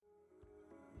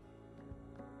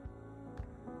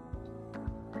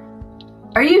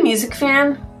music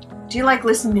fan? Do you like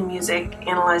listening to music,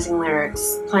 analyzing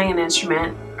lyrics, playing an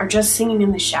instrument, or just singing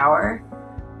in the shower?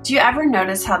 Do you ever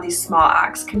notice how these small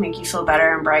acts can make you feel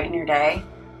better and brighten your day?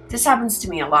 This happens to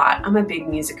me a lot. I'm a big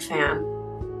music fan.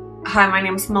 Hi, my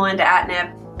name is Melinda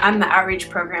Atnip. I'm the Outreach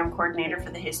Program Coordinator for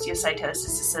the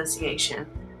Histiocytosis Association.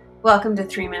 Welcome to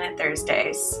 3 Minute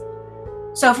Thursdays.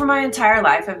 So for my entire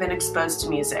life, I've been exposed to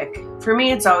music. For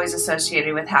me, it's always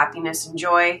associated with happiness and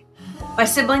joy. My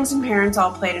siblings and parents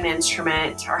all played an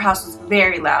instrument. Our house was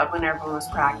very loud when everyone was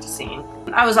practicing.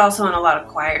 I was also in a lot of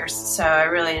choirs, so I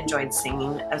really enjoyed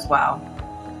singing as well.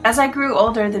 As I grew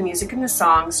older, the music and the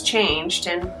songs changed,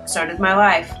 and so did my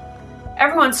life.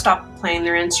 Everyone stopped playing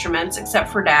their instruments except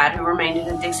for Dad, who remained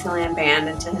in a Dixieland band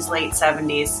into his late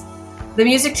 70s. The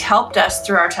music helped us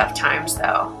through our tough times,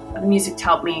 though. The music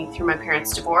helped me through my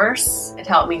parents' divorce. It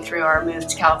helped me through our move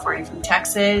to California from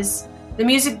Texas. The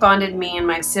music bonded me and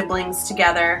my siblings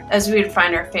together as we would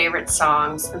find our favorite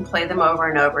songs and play them over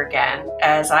and over again,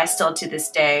 as I still to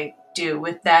this day do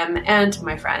with them and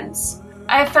my friends.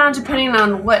 I have found depending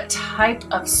on what type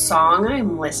of song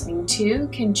I'm listening to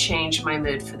can change my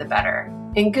mood for the better.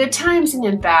 In good times and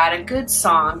in bad, a good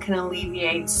song can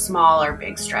alleviate small or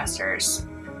big stressors.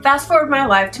 Fast forward my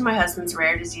life to my husband's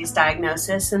rare disease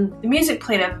diagnosis, and the music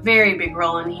played a very big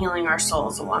role in healing our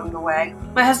souls along the way.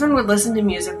 My husband would listen to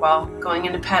music while going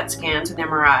into PET scans and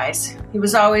MRIs. He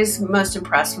was always most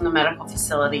impressed when the medical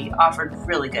facility offered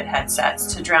really good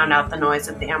headsets to drown out the noise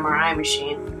of the MRI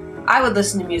machine. I would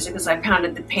listen to music as I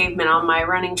pounded the pavement on my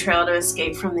running trail to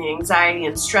escape from the anxiety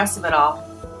and stress of it all.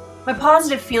 My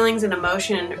positive feelings and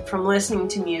emotion from listening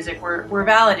to music were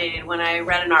validated when I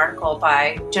read an article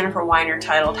by Jennifer Weiner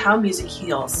titled "How Music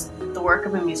Heals: The Work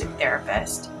of a Music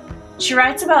Therapist." She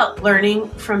writes about learning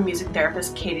from music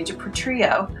therapist Katie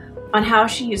DiProtrio on how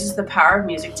she uses the power of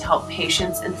music to help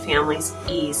patients and families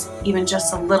ease even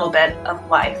just a little bit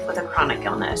of life with a chronic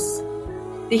illness.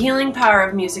 The healing power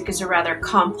of music is a rather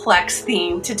complex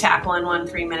theme to tackle in one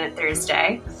 3-Minute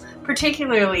Thursday,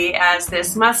 particularly as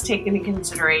this must take into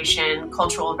consideration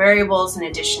cultural variables in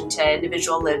addition to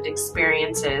individual lived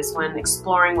experiences when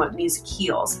exploring what music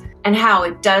heals and how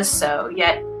it does so,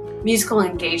 yet musical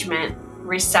engagement,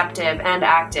 receptive and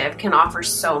active, can offer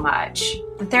so much.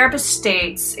 The therapist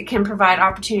states it can provide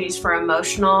opportunities for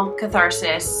emotional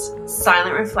catharsis,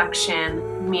 silent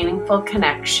reflection, meaningful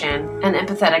connection, and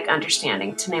empathetic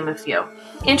understanding, to name a few.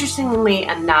 Interestingly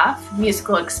enough,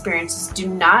 musical experiences do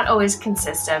not always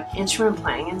consist of instrument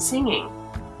playing and singing.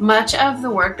 Much of the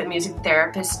work that music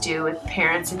therapists do with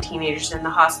parents and teenagers in the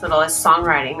hospital is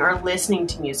songwriting or listening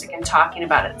to music and talking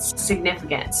about its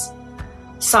significance.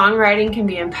 Songwriting can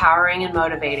be empowering and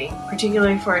motivating,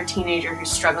 particularly for a teenager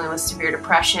who's struggling with severe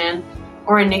depression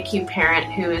or a NICU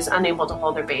parent who is unable to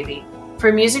hold their baby.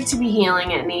 For music to be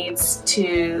healing, it needs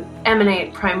to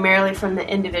emanate primarily from the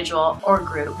individual or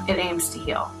group it aims to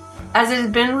heal. As it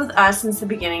has been with us since the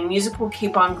beginning, music will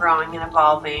keep on growing and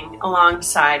evolving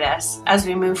alongside us as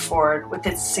we move forward with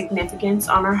its significance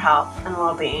on our health and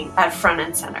well-being at front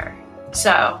and center.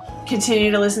 So, continue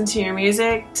to listen to your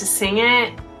music, to sing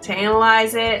it, to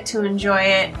analyze it, to enjoy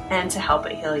it, and to help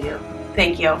it heal you.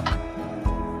 Thank you.